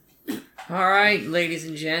Alright, ladies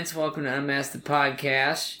and gents, welcome to Unmasked the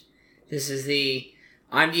Podcast. This is the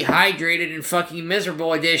I'm dehydrated and fucking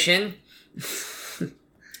miserable edition.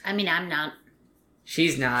 I mean, I'm not.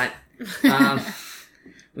 She's not. We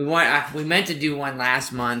meant to do one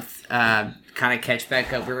last month, kind of catch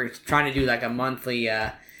back up. We were trying to do like a monthly,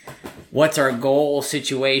 what's our goal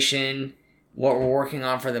situation, what we're working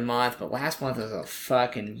on for the month, but last month was a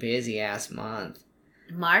fucking busy ass month.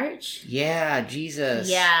 March? Yeah, Jesus.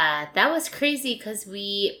 Yeah, that was crazy because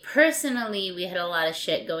we had a lot of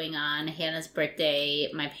shit going on. Hannah's birthday,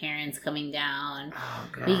 my parents coming down. Oh,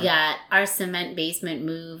 God. We got our cement basement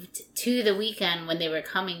moved to the weekend when they were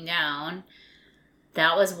coming down.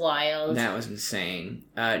 That was wild. That was insane.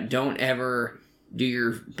 Don't ever do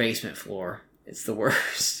your basement floor. It's the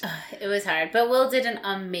worst. It was hard. But Will did an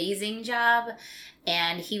amazing job.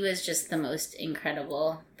 And he was just the most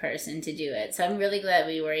incredible person to do it. So I'm really glad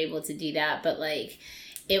we were able to do that. But, like,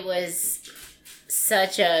 it was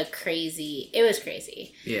crazy.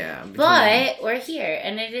 Yeah. But we're here.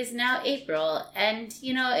 And it is now April. And,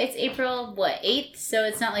 you know, it's April, 8th? So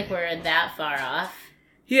it's not like we're that far off.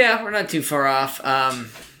 Yeah, we're not too far off.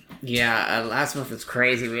 Last month was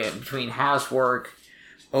crazy. We had between housework,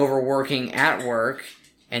 overworking at work,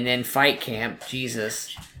 and then fight camp.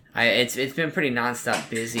 Jesus. It's been pretty nonstop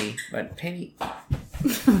busy, but Penny,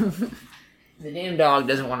 the damn dog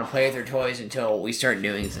doesn't want to play with her toys until we start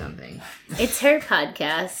doing something. It's her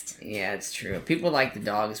podcast. Yeah, it's true. People like the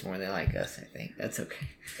dogs more than they like us, I think. That's okay.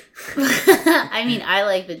 I mean, I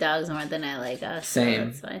like the dogs more than I like us.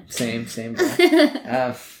 Same. So that's fine. Same. But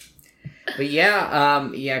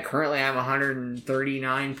currently I'm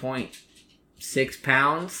 139.6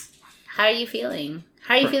 pounds. How are you feeling?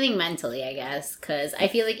 How are you feeling mentally, I guess? Because I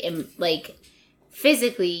feel like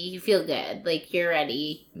physically, you feel good. Like, you're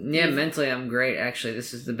ready. Yeah, mentally, I'm great, actually.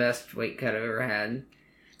 This is the best weight cut I've ever had.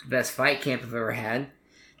 The best fight camp I've ever had.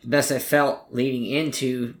 The best I felt leading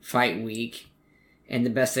into fight week. And the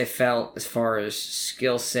best I felt as far as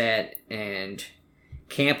skill set. And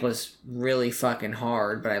camp was really fucking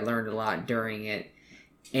hard, but I learned a lot during it.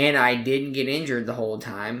 And I didn't get injured the whole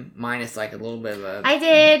time, minus like a little bit of a... I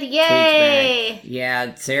did, yay!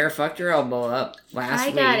 Yeah, Sarah fucked her elbow up last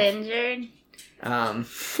week. I got injured.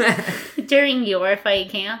 During your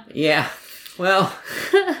fight camp? Yeah, well,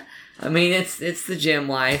 I mean, it's the gym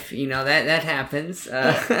life, you know, that happens.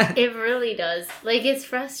 It really does. Like, it's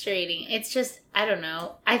frustrating. It's just, I don't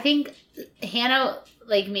know. I think Hannah,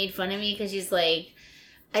 like, made fun of me because she's like...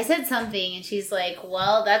 I said something, and she's like,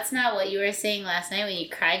 well, that's not what you were saying last night when you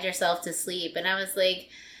cried yourself to sleep. And I was like,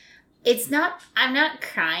 I'm not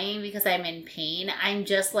crying because I'm in pain. I'm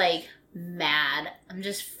just, like, mad. I'm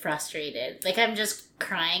just frustrated. Like, I'm just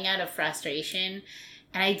crying out of frustration.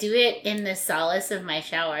 And I do it in the solace of my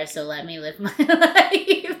shower, so let me live my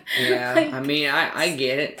life. Yeah, like, I mean, I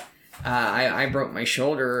get it. I broke my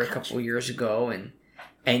shoulder a couple of years ago, and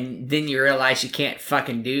then you realize you can't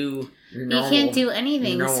fucking do... You can't do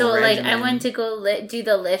anything. So, like, I went to go do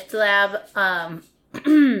the lift lab,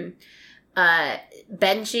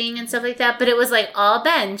 benching and stuff like that. But it was, like, all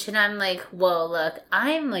bench. And I'm like, whoa, look,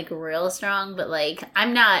 I'm, like, real strong. But, like,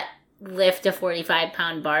 I'm not lift a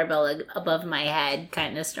 45-pound barbell above my head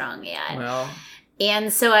kind of strong yet. Well...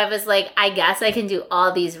 And so I was like, I guess I can do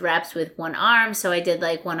all these reps with one arm. So I did,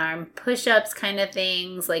 like, one arm push-ups kind of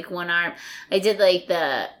things. Like, one arm... I did, like,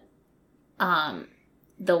 the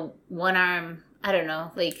one arm, I don't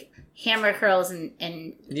know, like hammer curls and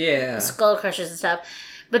skull crushers and stuff.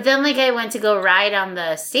 But then, like, I went to go ride on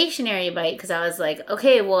the stationary bike because I was like,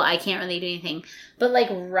 okay, well, I can't really do anything. But, like,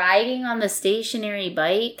 riding on the stationary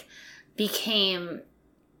bike became,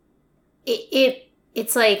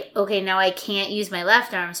 it's like, okay, now I can't use my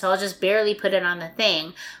left arm, so I'll just barely put it on the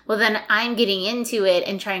thing. Well, then I'm getting into it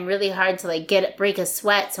and trying really hard to, like, break a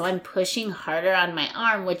sweat, so I'm pushing harder on my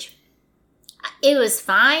arm, which... It was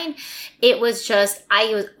fine. It was just,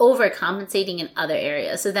 I was overcompensating in other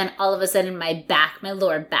areas. So then all of a sudden my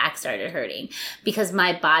lower back started hurting because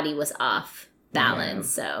my body was off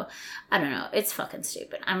balance. Yeah. So I don't know. It's fucking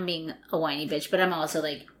stupid. I'm being a whiny bitch, but I'm also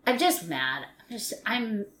like, I'm just mad.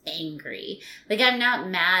 I'm angry. Like, I'm not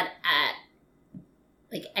mad at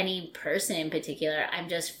like any person in particular. I'm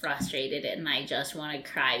just frustrated and I just want to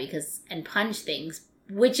cry and punch things.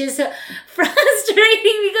 Which is frustrating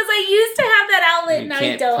because I used to have that outlet and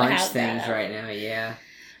I don't have that. You can't punch things right now, yeah.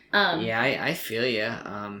 I feel you.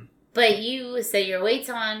 But you say your weight's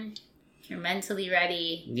on, you're mentally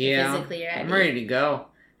ready, you're physically ready. I'm ready to go.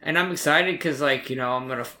 And I'm excited because, like, you know, I'm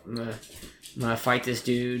gonna fight this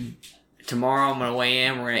dude tomorrow. I'm gonna weigh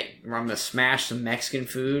in. I'm gonna smash some Mexican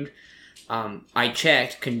food. I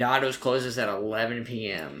checked. Condado's closes at 11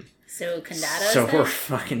 p.m. So Condado's So then? we're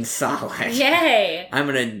fucking solid. Yay! I'm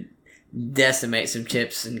gonna decimate some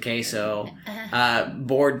chips and queso.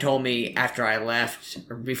 Board told me after I left,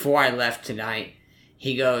 or before I left tonight,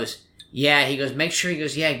 he goes, make sure,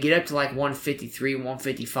 get up to like 153,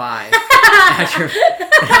 155. After,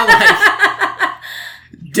 and I'm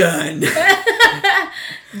like, done.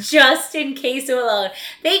 Just in queso alone.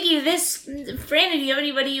 Thank you. Brandon, do you have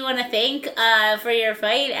anybody you want to thank for your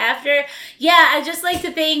fight after? Yeah, I'd just like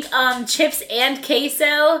to thank Chips and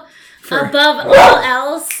Queso above all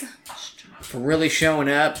else. For really showing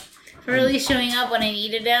up. For really showing up when I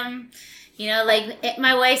needed them. You know, like,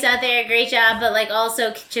 my wife's out there, great job, but, like,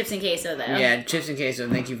 also Chips and Queso, though. Yeah, Chips and Queso,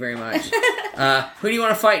 thank you very much. Who do you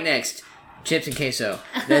want to fight next? Chips and Queso.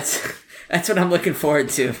 That's what I'm looking forward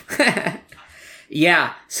to.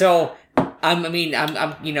 Yeah, so, I'm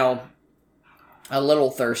you know, a little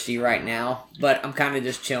thirsty right now, but I'm kind of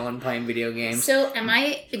just chilling, playing video games. So,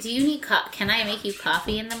 do you need can I make you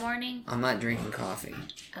coffee in the morning? I'm not drinking coffee.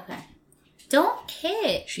 Okay. Don't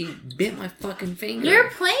hit. She bit my fucking finger. You're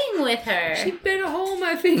playing with her. She bit a hole in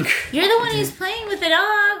my finger. You're the one who's playing with the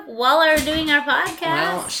dog while we're doing our podcast.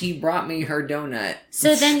 Well, she brought me her donut.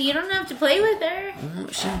 So then you don't have to play with her. Well,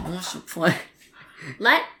 she wants to play.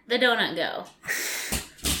 Let the donut go.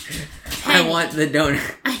 I want the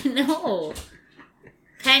donut. I know.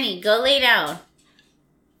 Penny, go lay down.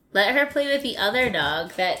 Let her play with the other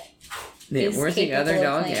dog that is where's the other capable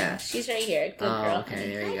of dog? playing. Yeah. She's right here. Good girl. Okay,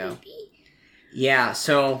 honey. there you Hi, go. baby. Yeah,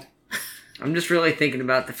 so I'm just really thinking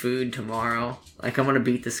about the food tomorrow. Like, I'm going to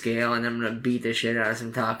beat the scale, and I'm going to beat the shit out of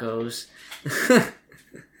some tacos.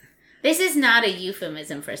 This is not a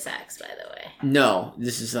euphemism for sex, by the way. No,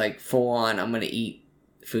 this is like full on, I'm going to eat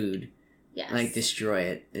food. Yes. Like, destroy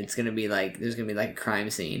it. It's going to be like, there's going to be like a crime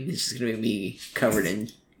scene. It's just going to be covered in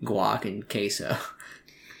guac and queso.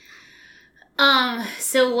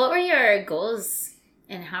 So what were your goals,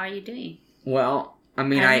 and how are you doing? Well, I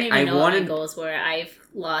mean, I don't even know wanted what my goals were. I've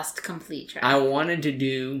lost complete track. I wanted to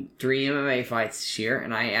do 3 MMA fights this year,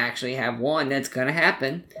 and I actually have one that's gonna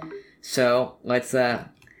happen. So let's, so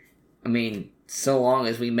long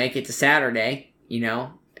as we make it to Saturday,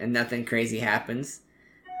 and nothing crazy happens,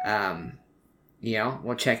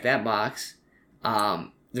 we'll check that box.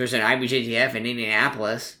 There's an IBJJF in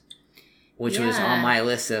Indianapolis, which was on my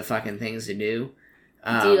list of fucking things to do.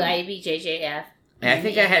 Do IBJJF? I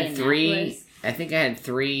think I had 3. I think I had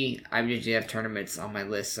 3 IBJJF tournaments on my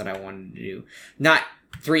list that I wanted to do. Not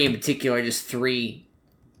 3 in particular, just 3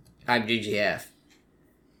 IBJJF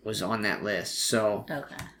was on that list. So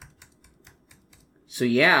okay. So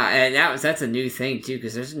yeah, and that's a new thing too,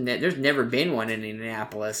 because there's never been one in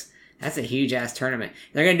Indianapolis. That's a huge ass tournament.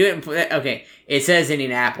 They're gonna do it. Okay, it says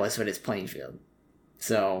Indianapolis, but it's Plainfield.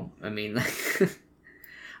 So I'm not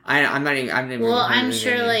even. Well, I'm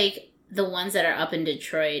sure like the ones that are up in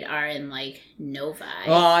Detroit are in like Novi.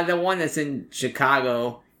 Well, the one that's in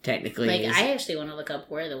Chicago technically. Like I actually want to look up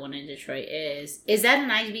where the one in Detroit is. Is that an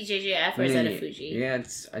IBJJF or is that a Fuji? Yeah,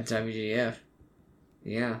 it's IBJJF.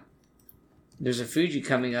 Yeah, there's a Fuji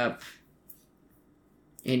coming up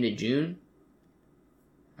into June.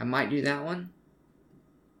 I might do that one.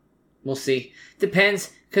 We'll see.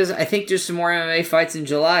 Depends, because I think there's some more MMA fights in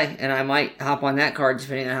July, and I might hop on that card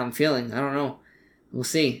depending on how I'm feeling. I don't know. We'll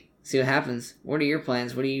see. See what happens. What are your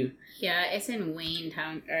plans? What do you... Yeah, it's in Wayne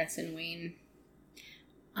Town, or it's in Wayne.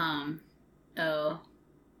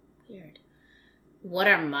 Weird. What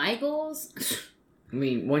are my goals? I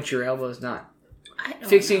mean, once your elbow's not... I don't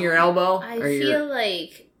Fixing know. your elbow? I feel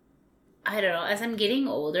like... I don't know. As I'm getting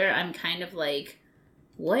older, I'm kind of like...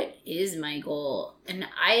 What is my goal? And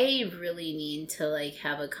I really need to like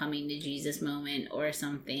have a coming to Jesus moment or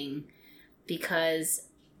something, because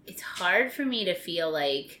it's hard for me to feel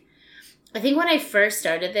like, I think when I first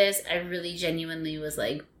started this, I really genuinely was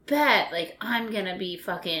like, bet, like I'm gonna be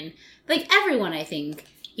fucking, like everyone, I think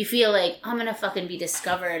you feel like I'm gonna fucking be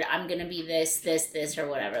discovered, I'm gonna be this or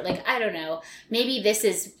whatever. Like, I don't know, maybe this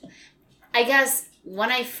is, I guess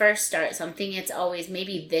when I first start something, it's always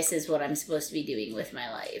maybe this is what I'm supposed to be doing with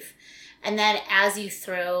my life. And then as you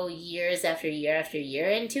throw years after year after year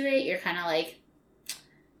into it, you're kind of like,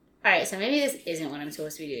 all right, so maybe this isn't what I'm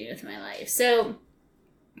supposed to be doing with my life. So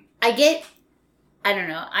I don't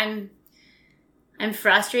know, I'm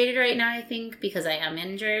frustrated right now, I think, because I am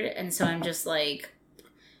injured. And so I'm just like,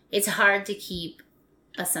 it's hard to keep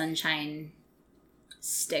a sunshine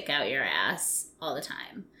stick out your ass all the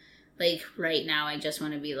time. Like, right now, I just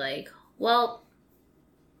want to be like, well,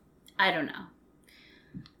 I don't know.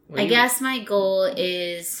 I guess my goal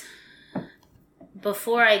is,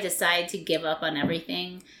 before I decide to give up on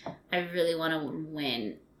everything, I really want to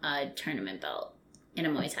win a tournament belt in a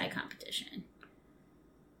Muay Thai competition.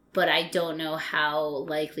 But I don't know how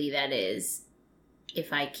likely that is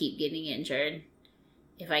if I keep getting injured,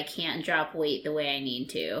 if I can't drop weight the way I need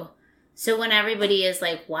to. So when everybody is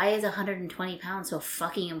like, why is 120 pounds so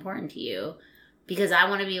fucking important to you? Because I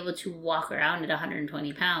want to be able to walk around at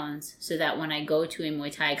 120 pounds so that when I go to a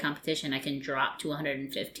Muay Thai competition, I can drop to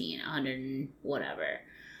 115, 100 and whatever.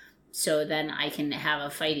 So then I can have a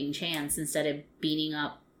fighting chance instead of beating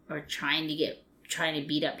up or trying to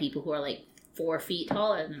beat up people who are like 4 feet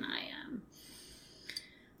taller than I am.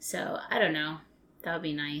 So I don't know. That would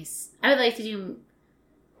be nice. I would like to do,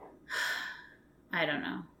 I don't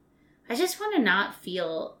know. I just want to not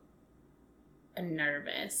feel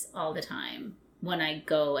nervous all the time when I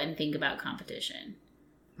go and think about competition.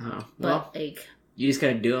 Oh, well, but like, you just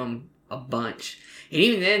gotta do them a bunch. And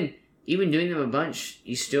even then, even doing them a bunch,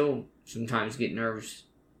 you still sometimes get nerves,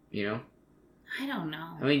 you know? I don't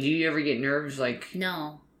know. I mean, do you ever get nerves like...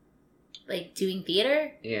 No. Like doing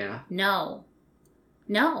theater? Yeah. No.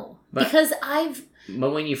 No. But, because I've...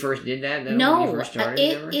 But when you first did that, though? No. When you first started,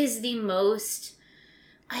 it is the most...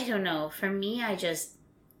 I don't know. For me, I guess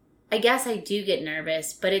I do get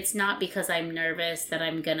nervous, but it's not because I'm nervous that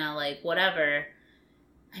I'm gonna, like, whatever.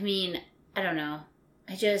 I mean, I don't know.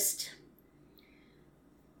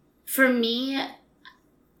 For me,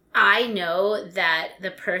 I know that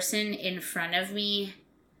the person in front of me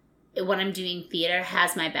when I'm doing theater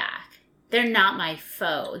has my back. They're not my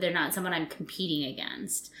foe. They're not someone I'm competing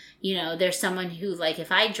against. You know, they're someone who, like, if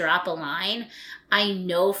I drop a line, I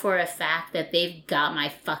know for a fact that they've got my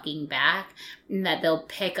fucking back and that they'll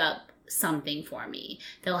pick up something for me.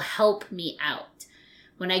 They'll help me out.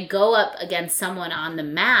 When I go up against someone on the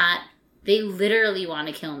mat, they literally want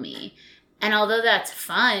to kill me. And although that's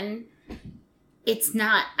fun, it's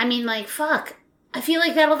not, I mean, like, fuck. I feel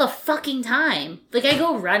like that all the fucking time. Like, I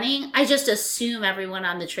go running, I just assume everyone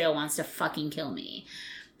on the trail wants to fucking kill me.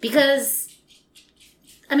 Because,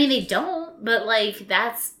 I mean, they don't, but, like,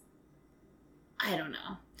 that's, I don't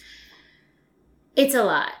know. It's a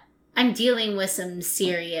lot. I'm dealing with some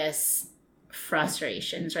serious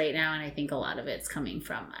frustrations right now, and I think a lot of it's coming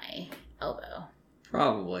from my elbow.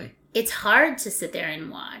 Probably. It's hard to sit there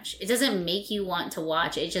and watch. It doesn't make you want to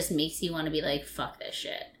watch. It just makes you want to be like, fuck this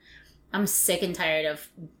shit. I'm sick and tired of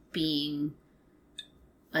being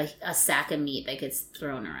like a sack of meat that gets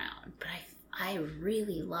thrown around. But I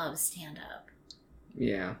really love stand-up.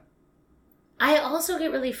 Yeah. I also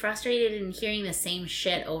get really frustrated in hearing the same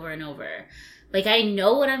shit over and over. Like, I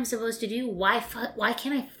know what I'm supposed to do. Why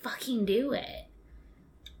can't I fucking do it?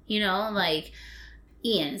 You know, like,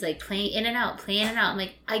 Ian's like playing in and out. I'm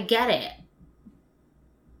like, I get it.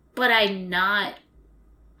 But I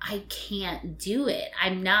can't do it.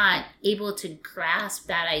 I'm not able to grasp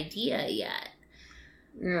that idea yet.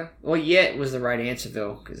 Yeah. Well, yet was the right answer,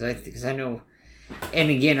 though, because I know, and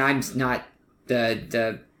again, I'm not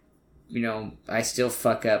the you know, I still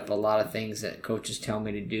fuck up a lot of things that coaches tell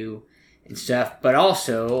me to do and stuff, but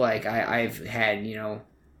also, like, I've had, you know,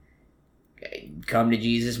 come to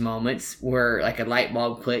Jesus moments where, like, a light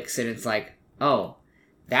bulb clicks and it's like, oh,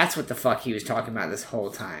 that's what the fuck he was talking about this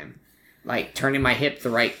whole time. Like, turning my hip the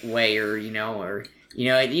right way, or,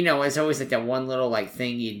 it's always like that one little, like,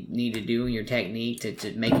 thing you need to do in your technique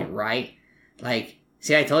to make it right. Like,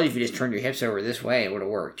 see, I told you if you just turned your hips over this way, it would have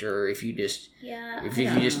worked. Or if you just,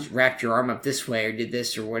 just wrapped your arm up this way, or did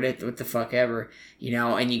this, or what the fuck ever, you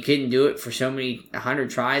know, and you couldn't do it for so many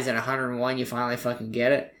 100 tries, and 101 you finally fucking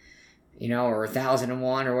get it, you know, or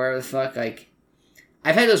 1,001 or whatever the fuck. Like,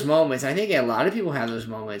 I've had those moments. I think a lot of people have those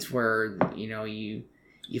moments where, you know, you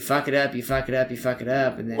fuck it up, and then you fuck it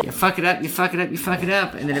up,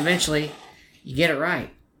 and then eventually you get it right.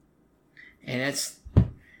 And that's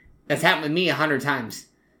happened with me 100 times.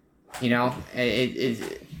 You know,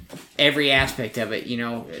 it every aspect of it, you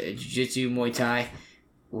know, jiu-jitsu, Muay Thai,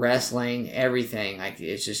 wrestling, everything. Like,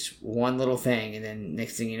 it's just one little thing, and then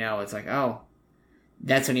next thing you know, it's like, oh,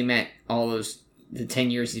 that's what he meant all the 10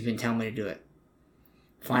 years he's been telling me to do it.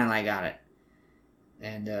 Finally, I got it.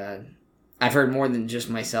 And, I've heard more than just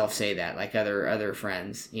myself say that, like other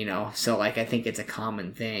friends, you know. So, like, I think it's a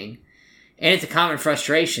common thing. And it's a common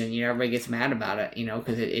frustration, you know, everybody gets mad about it, you know,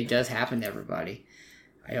 because it does happen to everybody.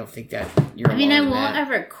 I don't think that you're alone in that. I won't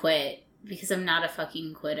ever quit, because I'm not a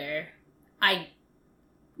fucking quitter. I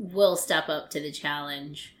will step up to the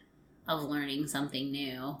challenge of learning something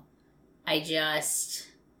new. I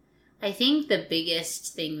think the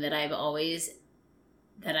biggest thing that I've always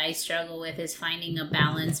that I struggle with is finding a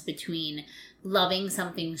balance between loving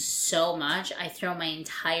something so much, I throw my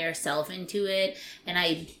entire self into it, and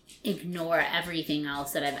I ignore everything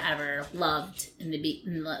else that I've ever loved in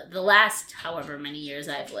the last however many years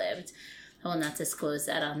I've lived. I will not disclose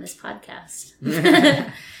that on this podcast.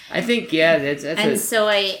 I think, yeah, that's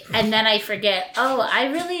and then I forget,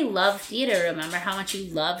 I really love theater. Remember how much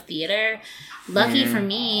you love theater? Lucky for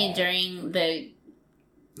me, during the,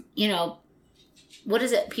 what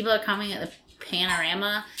is it? People are coming at the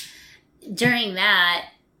Panorama. During that,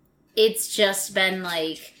 it's just been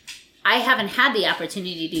like, I haven't had the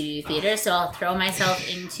opportunity to do theater, so I'll throw myself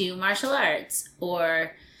into martial arts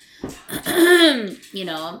or, I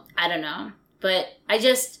don't know. But I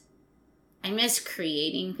miss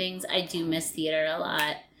creating things. I do miss theater a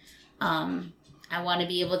lot. I want to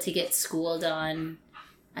be able to get school done.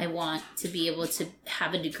 I want to be able to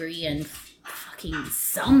have a degree in fucking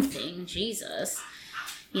something. Jesus.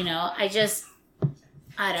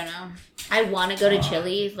 I don't know. I want to go to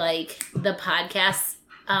Chile. Like, the podcast,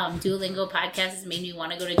 Duolingo podcast has made me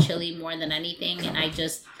want to go to Chile more than anything. And I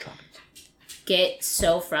just get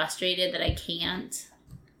so frustrated that I can't.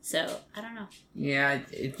 So, I don't know. Yeah, I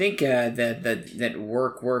think that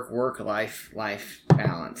work life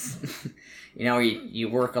balance. You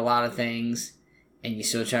work a lot of things, and you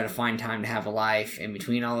still try to find time to have a life in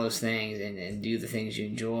between all those things and do the things you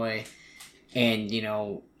enjoy. And,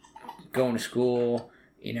 going to school,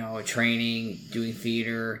 training, doing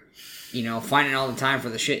theater, finding all the time for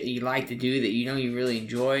the shit that you like to do that you really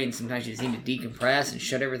enjoy. And sometimes you just need to decompress and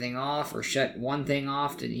shut everything off or shut one thing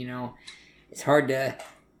off to, it's hard to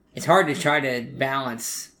try to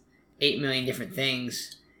balance 8 million different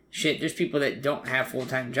things. Shit, there's people that don't have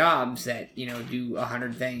full-time jobs that, do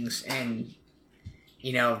 100 things and,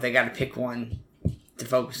 they got to pick one to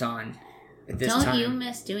focus on at this time. Don't you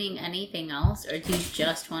miss doing anything else, or do you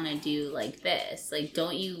just want to do like this? Like,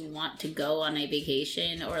 don't you want to go on a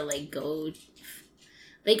vacation or go...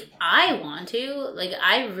 Like, I want to. Like,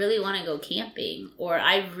 I really want to go camping, or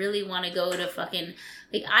I really want to go to fucking...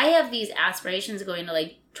 Like, I have these aspirations of going to,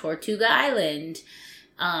 Tortuga Island,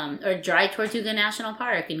 or Dry Tortuga National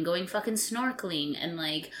Park, and going fucking snorkeling, and,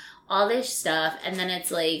 all this stuff, and then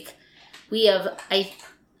it's, we have...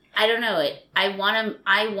 I don't know it. I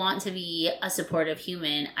want to be a supportive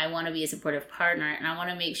human. I want to be a supportive partner, and I want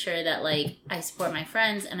to make sure that, I support my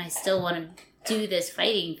friends, and I still want to do this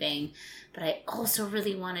fighting thing. But I also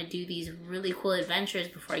really want to do these really cool adventures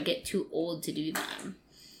before I get too old to do them.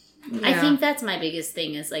 Yeah. I think that's my biggest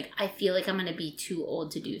thing is, I feel like I'm going to be too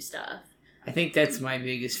old to do stuff. I think that's my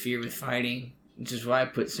biggest fear with fighting, which is why I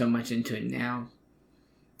put so much into it now.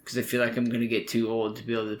 Because I feel like I'm going to get too old to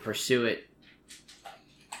be able to pursue it.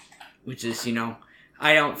 Which is,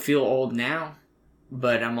 I don't feel old now,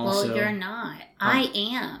 but I'm also... Well, you're not. I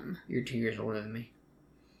am. You're 2 years older than me.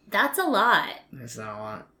 That's a lot. That's not a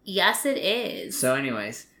lot. Yes, it is. So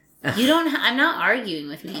anyways. I'm not arguing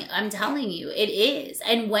with me. I'm telling you, it is.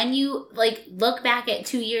 And when you, look back at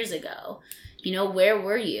 2 years ago, where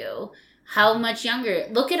were you? How much younger?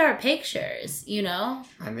 Look at our pictures,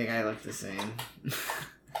 I think I look the same.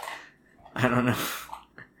 I don't know.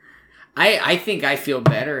 I think I feel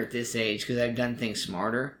better at this age because I've done things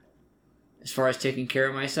smarter as far as taking care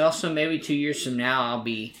of myself. So maybe 2 years from now, I'll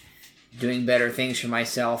be doing better things for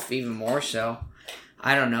myself even more so.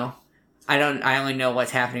 I don't know. I only know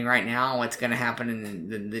what's happening right now and what's going to happen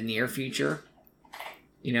in the near future.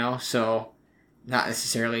 So not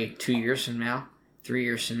necessarily 2 years from now, 3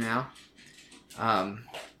 years from now.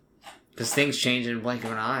 Because things change in a blink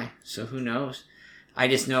of an eye. So who knows? I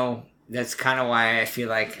just know... That's kind of why I feel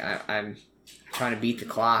like I'm trying to beat the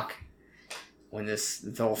clock when this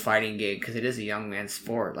whole fighting gig, because it is a young man's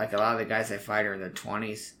sport. A lot of the guys I fight are in their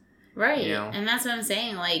 20s. Right. And that's what I'm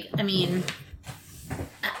saying. I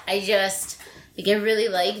just, I really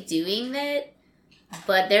like doing that,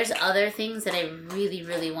 but there's other things that I really,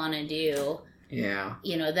 really want to do. Yeah.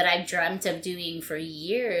 That I've dreamt of doing for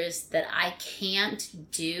years that I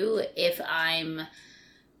can't do if I'm,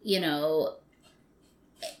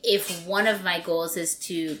 if one of my goals is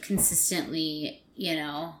to consistently,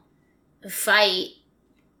 fight,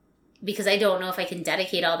 because I don't know if I can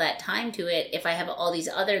dedicate all that time to it if I have all these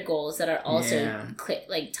other goals that are also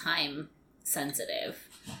time sensitive.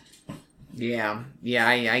 Yeah. Yeah,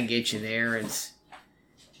 I get you there. It's...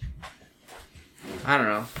 I don't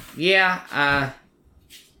know. Yeah, I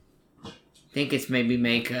think it's maybe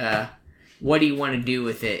make what do you want to do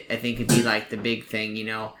with it? I think it'd be the big thing,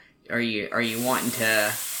 Are you wanting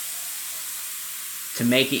to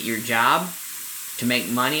make it your job, to make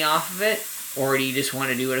money off of it, Or do you just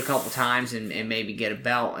want to do it a couple times and maybe get a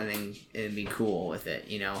belt and then it'd be cool with it,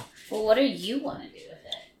 you know? Well, what do you want to do with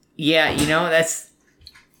it? Yeah, you know,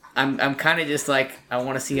 I'm kind of just like, I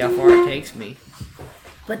want to see how far it takes me.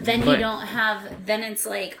 But then you don't have, then it's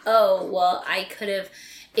like, oh, well, I could have,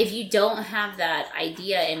 if you don't have that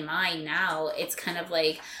idea in mind now, it's kind of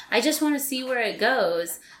like, I just want to see where it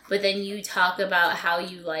goes. But then you talk about how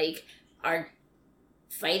you like are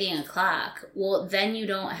fighting a clock. Well, then you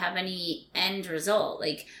don't have any end result.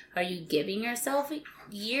 Like, are you giving yourself a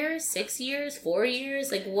year, 6 years, 4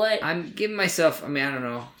 years? Like, what? I'm giving myself, I mean, I don't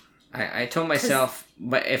know. I told myself,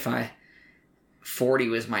 but if 40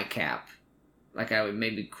 was my cap, like I would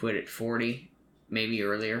maybe quit at 40, maybe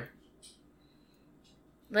earlier.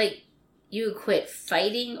 Like, you would quit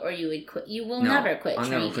fighting, or you would quit, you will never quit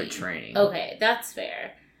training. I'll never quit training. Okay, that's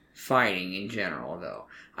fair. Fighting in general, though.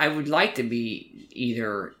 I would like to be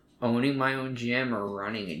either owning my own gym or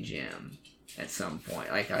running a gym at some point.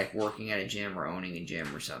 Like working at a gym or owning a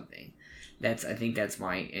gym or something. I think that's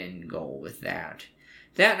my end goal with that.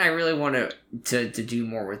 That, and I really want to do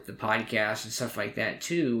more with the podcast and stuff like that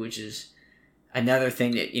too, which is another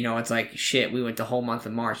thing that, you know, it's like, shit, we went the whole month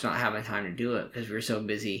of March not having time to do it because we were so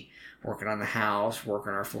busy working on the house,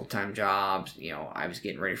 working our full-time jobs. You know, I was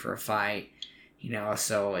getting ready for a fight, you know,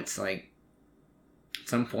 so it's like, at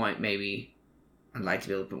some point maybe I'd like to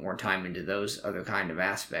be able to put more time into those other kind of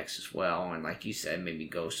aspects as well. And like you said, maybe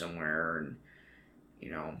go somewhere and,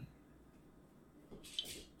 you know,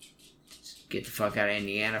 get the fuck out of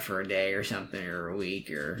Indiana for a day or something, or a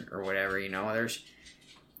week, or whatever, you know. There's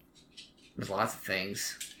lots of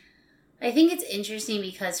things. I think it's interesting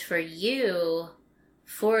because for you,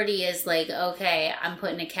 40 is like, okay, I'm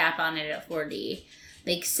putting a cap on it at 40.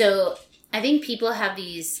 Like, so I think people have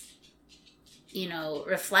these, you know,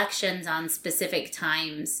 reflections on specific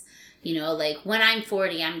times, you know, like when I'm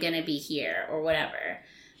 40, I'm going to be here or whatever.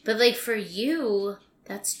 But like for you,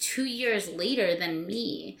 that's 2 years later than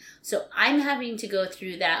me. So I'm having to go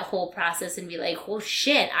through that whole process and be like, well,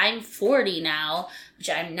 shit, I'm 40 now, which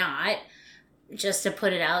I'm not, just to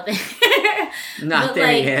put it out there. Not but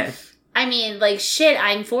there like, yet. I mean, like, shit,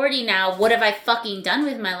 I'm 40 now. What have I fucking done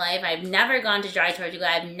with my life? I've never gone to Dry Tortuga.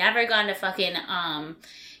 I've never gone to fucking,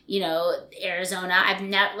 you know, Arizona. I've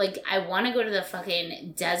never, like, I want to go to the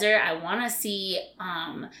fucking desert. I want to see,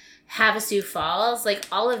 Havasu Falls, like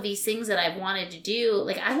all of these things that I've wanted to do.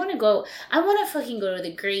 Like I want to fucking go to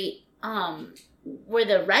the great, where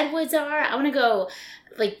the redwoods are. I want to go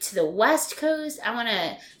like to the West Coast. I want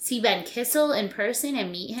to see Ben Kissel in person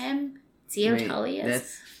and meet him. See how tall he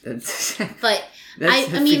is. That's but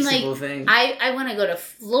that's I mean like thing. I want to go to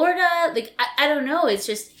Florida. Like I don't know. It's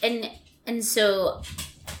just and so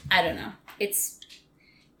I don't know. It's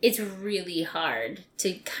really hard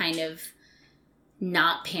to kind of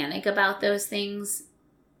not panic about those things,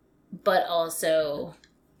 but also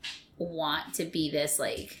want to be this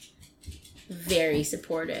like very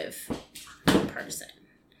supportive person.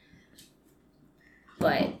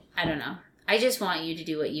 But I don't know. I just want you to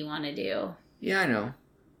do what you want to do. Yeah, I know.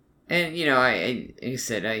 And you know, I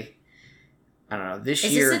said I don't know. This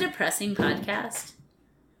year, is this a depressing podcast?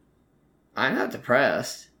 I'm not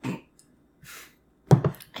depressed.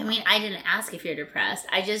 I mean, I didn't ask if you're depressed.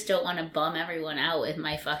 I just don't want to bum everyone out with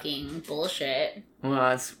my fucking bullshit. Well,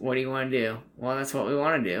 that's what do you want to do? Well, that's what we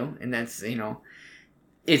want to do. And that's, you know,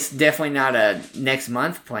 it's definitely not a next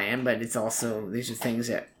month plan, but it's also, these are things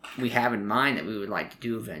that we have in mind that we would like to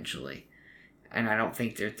do eventually. And I don't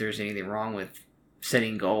think that there's anything wrong with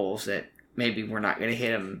setting goals that maybe we're not going to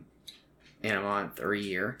hit them in a month or a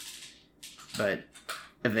year. But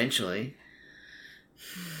eventually.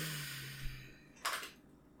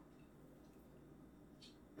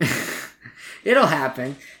 It'll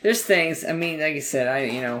happen. There's things. I mean, like I said,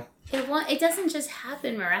 it doesn't just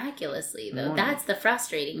happen miraculously though. That's the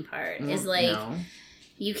frustrating part. Is like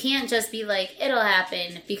you can't just be like it'll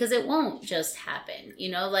happen because it won't just happen.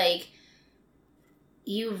 You know, like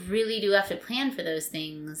you really do have to plan for those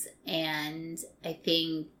things, and I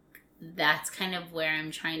think that's kind of where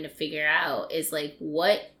I'm trying to figure out is like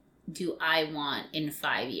what do I want in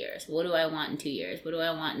 5 years? What do I want in 2 years? What do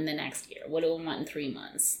I want in the next year? What do I want in 3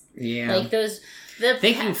 months? Yeah. Like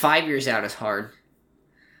thinking 5 years out is hard,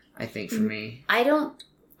 I think, for me. I'm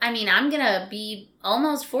going to be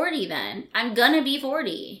almost 40 then. I'm going to be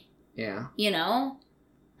 40. Yeah. You know?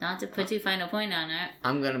 Not to put too fine a point on it.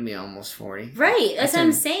 I'm going to be almost 40. Right. That's what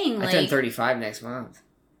I'm saying. I turn 35 next month.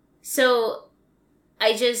 So,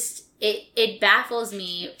 I just... It baffles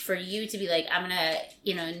me for you to be like, I'm gonna,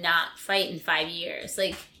 you know, not fight in 5 years.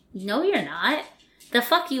 Like, no, you're not. The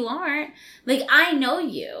fuck you aren't. Like, I know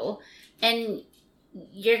you. And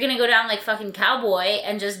you're gonna go down like fucking cowboy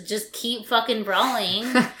and just keep fucking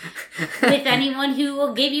brawling with anyone who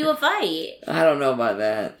will give you a fight. I don't know about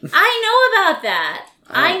that. I know about that.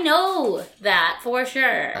 I know that for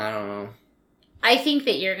sure. I don't know. I think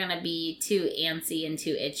that you're gonna be too antsy and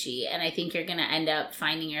too itchy, and I think you're gonna end up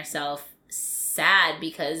finding yourself sad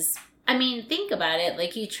because, I mean, think about it.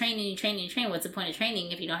 Like, you train and you train and you train. What's the point of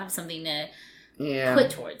training if you don't have something to put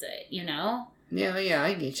towards it, you know? Yeah,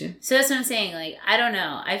 I get you. So that's what I'm saying. Like, I don't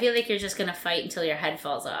know. I feel like you're just gonna fight until your head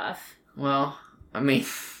falls off. Well, I mean,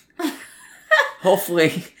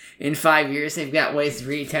 hopefully in 5 years they've got ways to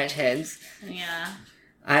reattach heads. Yeah.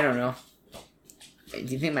 I don't know. Do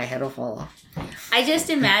you think my head will fall off? I just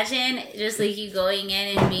imagine just like you going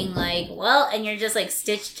in and being like, well, and you're just like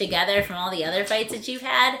stitched together from all the other fights that you've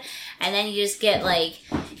had, and then you just get like,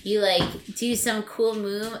 you like do some cool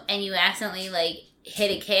move and you accidentally like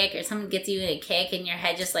hit a kick or someone gets you in a kick and your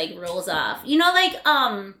head just like rolls off. You know, like,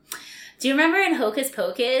 do you remember in Hocus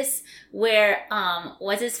Pocus where,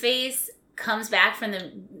 what's his face comes back from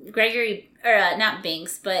the Gregory, or not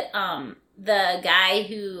Binks, but, the guy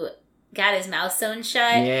who got his mouth sewn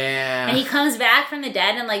shut. Yeah. And he comes back from the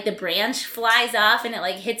dead and like the branch flies off and it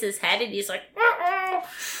like hits his head and he's like,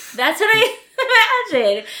 that's what I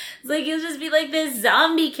imagine. It's like he'll just be like this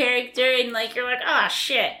zombie character and like you're like, oh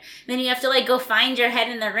shit. And then you have to like go find your head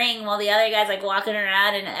in the ring while the other guy's like walking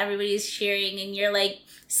around and everybody's cheering and you're like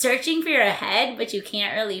searching for your head, but you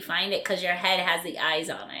can't really find it because your head has the eyes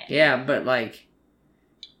on it. Yeah, but like,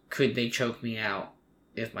 could they choke me out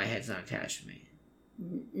if my head's not attached to me?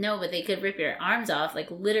 No, but they could rip your arms off, like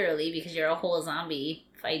literally, because you're a whole zombie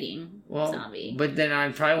fighting zombie. But then I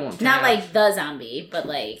probably won't. Not like the zombie, but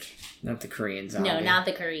like. Not the Korean zombie. No, not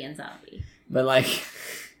the Korean zombie. But like,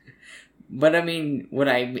 but I mean, would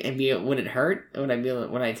it hurt?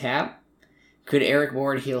 Would I tap? Could Eric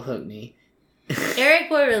Ward heel hook me? Eric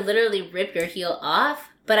Ward would literally rip your heel off,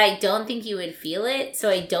 but I don't think you would feel it, so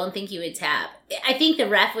I don't think you would tap. I think the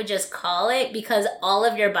ref would just call it because all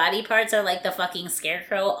of your body parts are like the fucking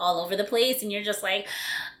scarecrow all over the place, and you're just like,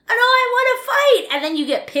 oh, no, I want to fight! And then you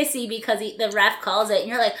get pissy because the ref calls it, and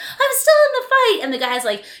you're like, I'm still in the fight! And the guy's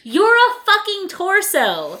like, you're a fucking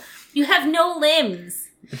torso! You have no limbs!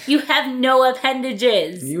 You have no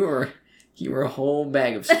appendages! You were a whole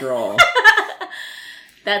bag of straw.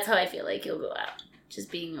 That's how I feel like you'll go out.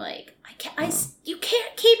 Just being like, you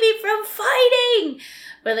can't keep me from fighting!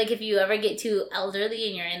 But like if you ever get too elderly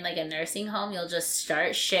and you're in like a nursing home, you'll just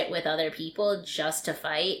start shit with other people just to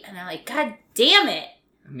fight. And they're like, God damn it!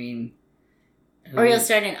 I mean... Or you'll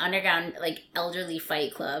start an underground like elderly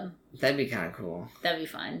fight club. That'd be kind of cool. That'd be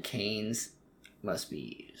fun. Canes must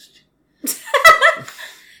be used.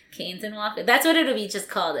 Canes and walkers. That's what it'll be just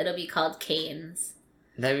called. It'll be called Canes.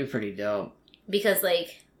 That'd be pretty dope. Because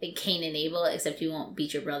like Cain and Abel, except you won't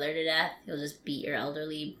beat your brother to death. You'll just beat your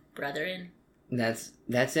elderly brethren. That's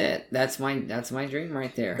it. That's my dream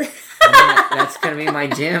right there. That's gonna be my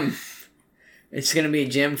gym. It's gonna be a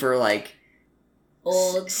gym for like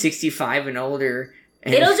old 65 and older.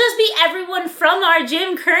 And it'll just be everyone from our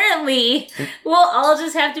gym currently. We'll all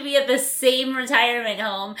just have to be at the same retirement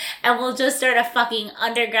home, and we'll just start a fucking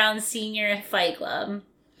underground senior fight club.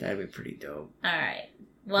 That'd be pretty dope. All right.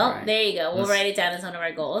 Well, there you go. We'll write it down as one of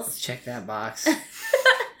our goals. Let's check that box.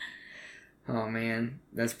 Oh, man.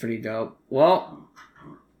 That's pretty dope. Well,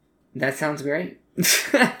 that sounds great.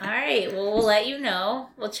 All right. Well, we'll let you know.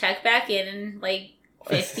 We'll check back in like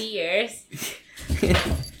 50 years.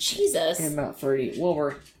 Jesus. In about 30.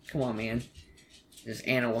 Well, come on, man. There's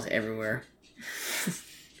animals everywhere.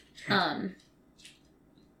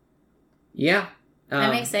 Yeah.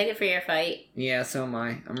 I'm excited for your fight. Yeah, so am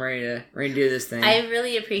I. I'm ready to do this thing. I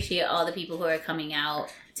really appreciate all the people who are coming out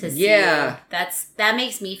to see you. That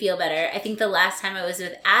makes me feel better. I think the last time I was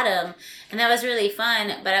with Adam, and that was really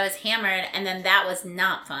fun, but I was hammered, and then that was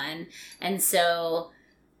not fun. And so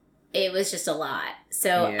it was just a lot.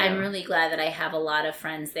 So I'm really glad that I have a lot of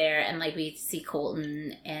friends there, and like we see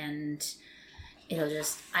Colton, and it'll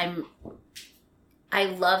just, I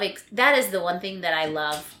love it. That is the one thing that I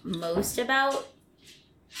love most about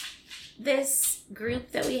this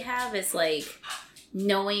group that we have is like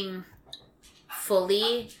knowing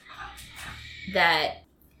fully that,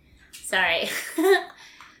 sorry,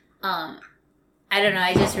 I don't know,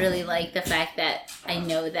 I just really like the fact that I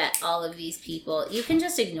know that all of these people, you can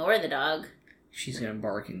just ignore the dog. She's gonna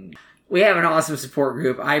bark. And we have an awesome support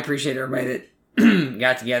group. I appreciate everybody that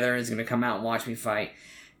got together and is gonna come out and watch me fight.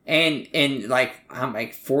 And like I'm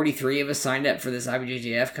like 43 of us signed up for this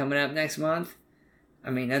IBJJF coming up next month.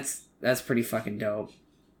 I mean that's pretty fucking dope.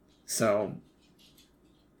 So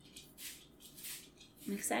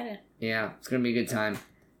I'm excited. Yeah, it's going to be a good time.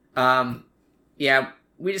 Yeah,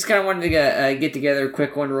 we just kind of wanted to get together a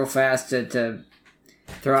quick one real fast to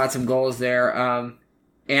throw out some goals there.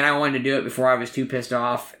 And I wanted to do it before I was too pissed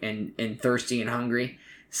off and thirsty and hungry.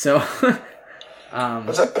 So,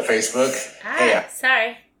 what's up, Facebook? Ah,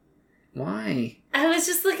 sorry. Why? I was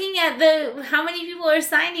just looking at how many people are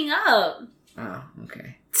signing up. Oh,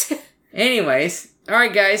 okay. Anyways, all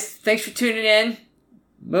right, guys. Thanks for tuning in.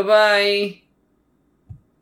 Bye-bye.